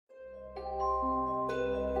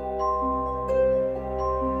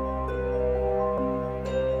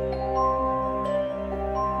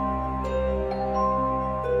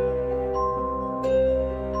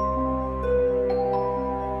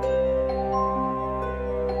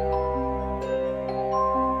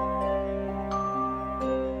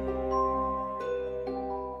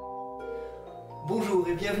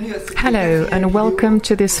Hello and welcome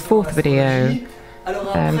to this fourth video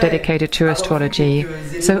dedicated to astrology.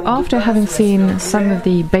 So after having seen some of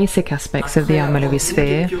the basic aspects of the armillary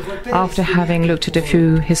sphere, after having looked at a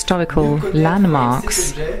few historical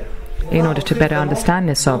landmarks in order to better understand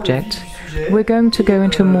this subject, we're going to go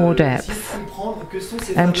into more depth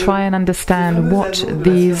and try and understand what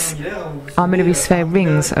these armillary sphere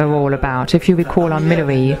rings are all about. If you recall,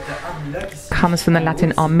 armillary comes from the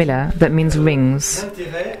Latin armilla, that means rings.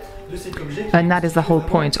 And that is the whole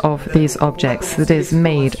point of these objects, that is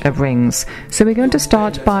made of rings. So we're going to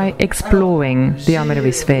start by exploring the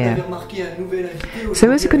armillary sphere.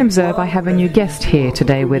 So as you can observe, I have a new guest here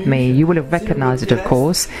today with me. You will have recognized it, of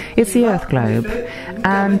course. It's the Earth globe,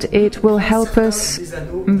 and it will help us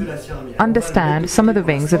understand some of the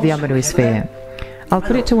rings of the armillary sphere. I'll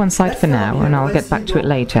put it to one side for now, and I'll get back to it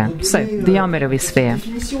later. So, the armillary sphere.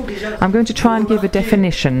 I'm going to try and give a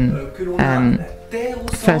definition.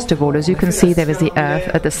 First of all, as you can see, there is the Earth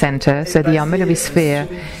at the center. So the armillary sphere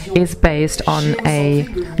is based on a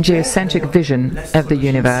geocentric vision of the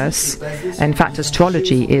universe. In fact,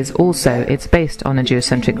 astrology is also, it's based on a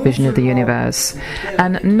geocentric vision of the universe.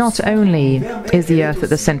 And not only is the Earth at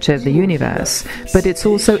the center of the universe, but it's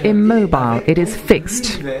also immobile. It is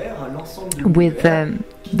fixed with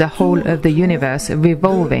the whole of the universe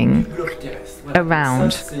revolving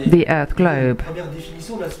around the Earth globe.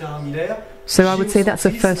 So I would say that's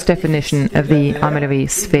the first definition of the armillary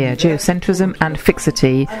sphere: geocentrism and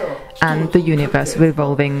fixity, and the universe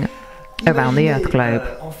revolving around the Earth globe.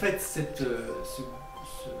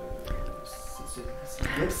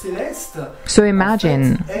 So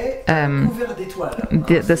imagine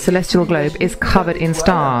the celestial globe is covered in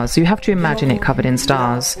stars. You have to imagine it covered in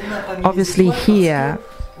stars. Obviously here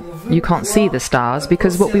you can't see the stars,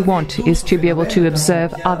 because what we want is to be able to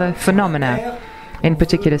observe other phenomena. In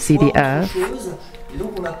particular, see the Earth.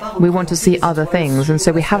 We want to see other things, and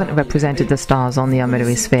so we haven't represented the stars on the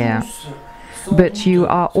armillary sphere. But you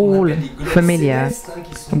are all familiar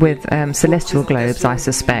with celestial globes, I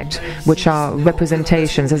suspect, which are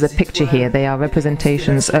representations. There's a picture here. They are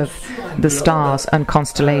representations of the stars and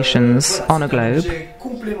constellations on a globe.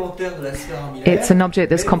 It's an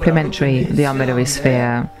object that's complementary, the armillary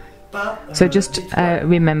sphere. So just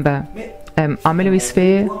remember, armillary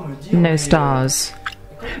sphere, no stars.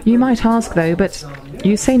 You might ask though, but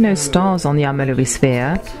you say no stars on the armillary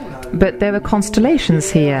sphere, but there are constellations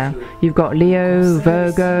here. You've got Leo,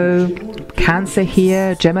 Virgo, Cancer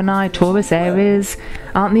here, Gemini, Taurus, Aries.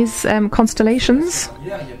 Aren't these constellations?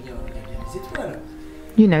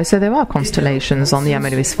 You know, so there are constellations on the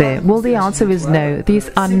armillary sphere. Well, the answer is no, these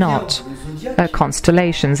are not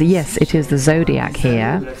constellations. Yes, it is the zodiac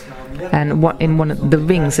here, and in one of the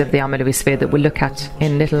rings of the armillary sphere that we'll look at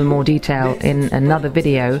in little more detail in another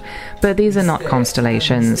video, but these are not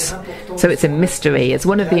constellations. So it's a mystery. It's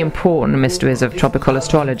one of the important mysteries of tropical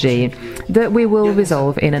astrology that we will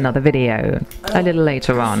resolve in another video a little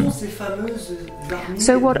later on.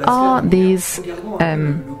 So what are these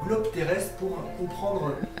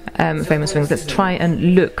famous rings? Let's try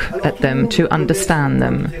and look at them to understand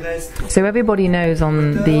them. So everybody knows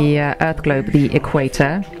on the Earth globe the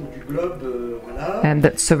equator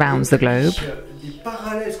that surrounds the globe,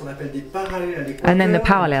 and then the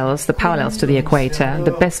parallels to the equator.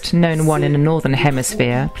 The best known one in the northern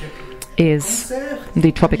hemisphere is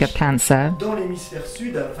the Tropic of Cancer,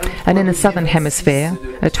 and in the southern hemisphere,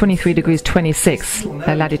 23 degrees 26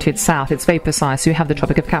 latitude south, it's very precise, you have the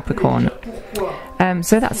Tropic of Capricorn.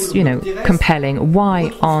 So that's, you know, compelling.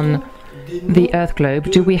 Why on the Earth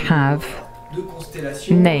globe do we have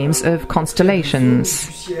names of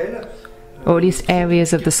constellations, or at least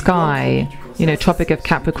areas of the sky? You know, Tropic of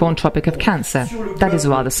Capricorn, Tropic of Cancer. That is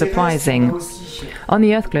rather surprising. On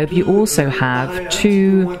the Earth globe, you also have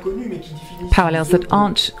two parallels that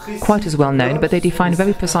aren't quite as well known, but they define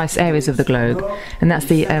very precise areas of the globe, and that's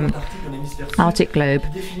the Arctic globe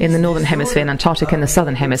in the northern hemisphere and Antarctica in the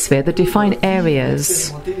southern hemisphere, that define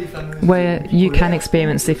areas where you can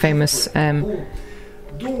experience the famous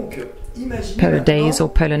polar days or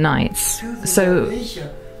polar nights. So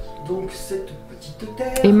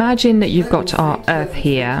imagine that you've got our Earth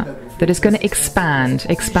here that is going to expand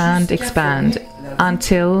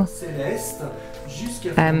until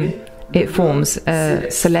it forms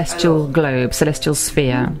a celestial globe, celestial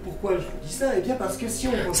sphere.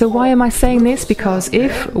 So why am I saying this? Because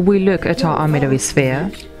if we look at our armillary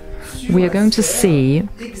sphere, we are going to see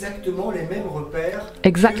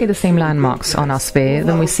exactly the same landmarks on our sphere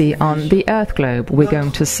than we see on the Earth globe. We're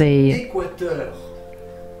going to see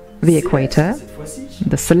the equator,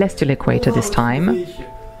 the celestial equator this time.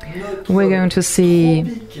 We're going to see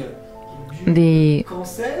the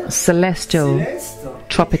celestial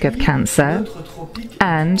Tropic of Cancer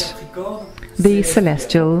and the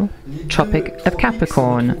celestial Tropic of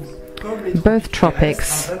Capricorn. Both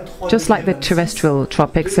tropics, just like the terrestrial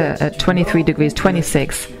tropics, are at 23 degrees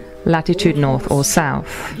 26 latitude north or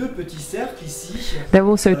south. There are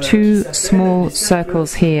also two small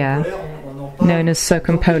circles here, known as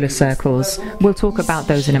circumpolar circles. We'll talk about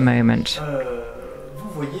those in a moment.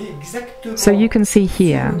 So you can see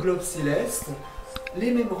here,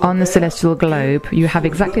 on the celestial globe, you have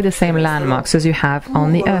exactly the same landmarks as you have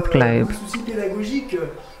on the Earth globe.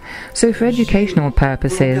 So for educational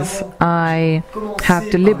purposes, I have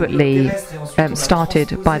deliberately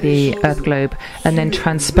started by the Earth globe and then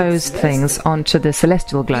transposed things onto the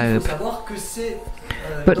celestial globe.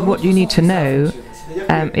 But what you need to know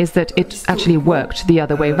is that it actually worked the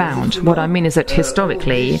other way round. What I mean is that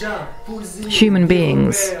historically, human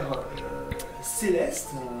beings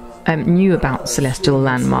knew about celestial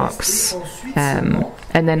landmarks,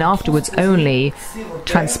 and then afterwards only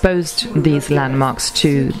transposed these landmarks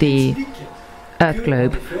to the Earth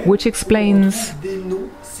globe, which explains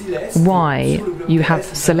why you have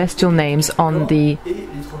celestial names on the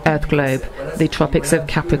Earth globe, the tropics of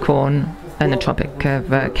Capricorn and the Tropic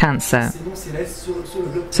of Cancer.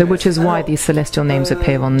 So which is why these celestial names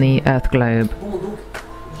appear on the Earth globe.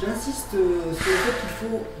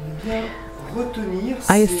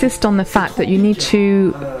 I insist on the fact that you need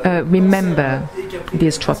to remember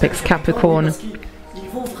these tropics, Capricorn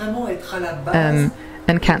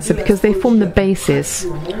and Cancer, because they form the basis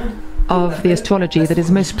of the astrology that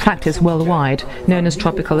is most practiced worldwide, known as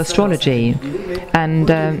tropical astrology. And,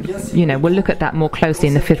 you know, we'll look at that more closely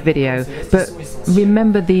in the 5th video. But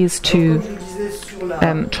remember these two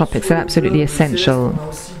tropics, they're absolutely essential.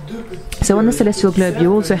 So on the celestial globe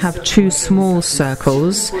you also have two small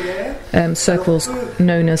circles, circles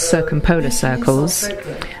known as circumpolar circles.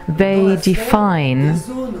 They define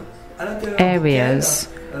areas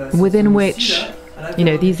within which, you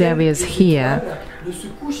know, these areas here,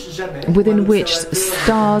 within which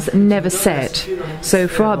stars never set. So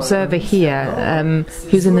for our observer here,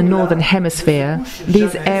 who's in the northern hemisphere,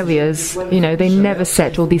 these areas, you know, they never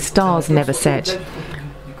set, or these stars never set.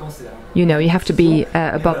 You know, you have to be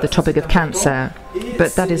above the Tropic of Cancer,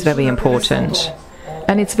 but that is very important.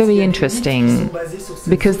 And it's very interesting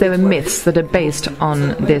because there are myths that are based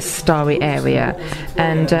on this starry area,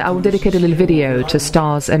 and I will dedicate a little video to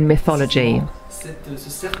stars and mythology,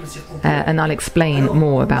 and I'll explain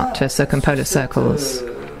more about circumpolar circles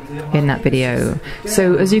in that video.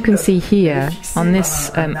 So as you can see here on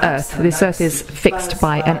this Earth is fixed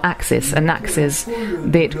by an axis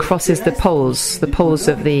that crosses the poles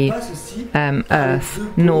of the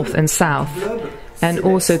Earth, north and south, and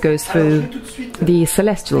also goes through the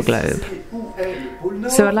celestial globe.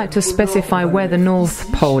 So I'd like to specify where the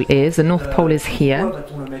North Pole is. The North Pole is here.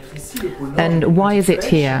 And why is it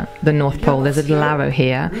here, the North Pole? There's a little arrow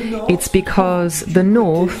here. It's because the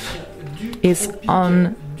North is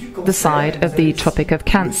on the side of the Tropic of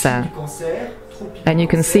Cancer. And you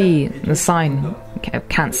can see the sign of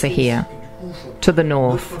Cancer here, to the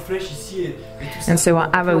north. And so our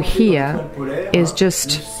arrow here is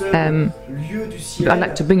just, I'd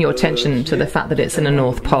like to bring your attention to the fact that it's in the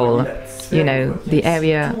North Pole. You know, the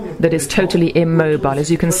area that is totally immobile. As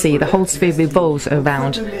you can see, the whole sphere revolves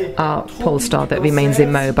around our pole star that remains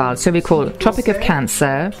immobile. So we call Tropic of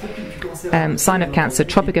Cancer, sign of Cancer,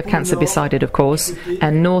 Tropic of Cancer beside it, of course,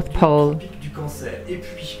 and North Pole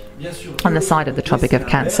on the side of the Tropic of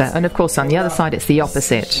Cancer. And of course, on the other side, it's the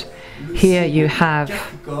opposite. Here you have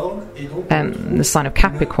the sign of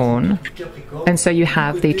Capricorn, and so you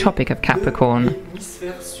have the Tropic of Capricorn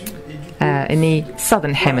in the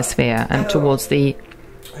southern hemisphere and towards the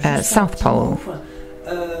South Pole.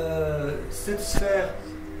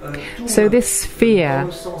 So this sphere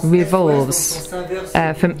revolves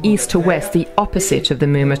from east to west, the opposite of the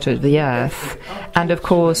movement of the Earth, and of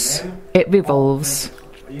course it revolves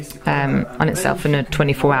on itself in a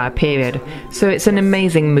 24-hour period. So it's an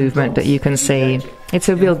amazing movement that you can see. It's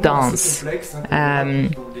a real dance,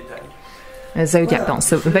 a zodiac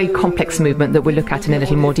dance, a very complex movement that we'll look at in a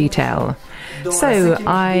little more detail. So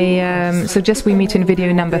I suggest we meet in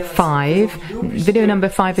video number 5. Video number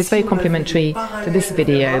 5 is very complementary to this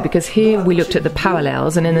video because here we looked at the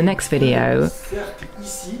parallels, and in the next video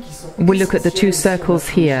we'll look at the two circles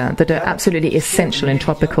here that are absolutely essential in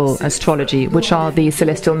tropical astrology, which are the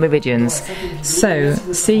celestial meridians. So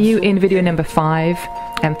see you in video number 5,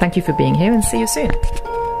 and thank you for being here, and see you soon.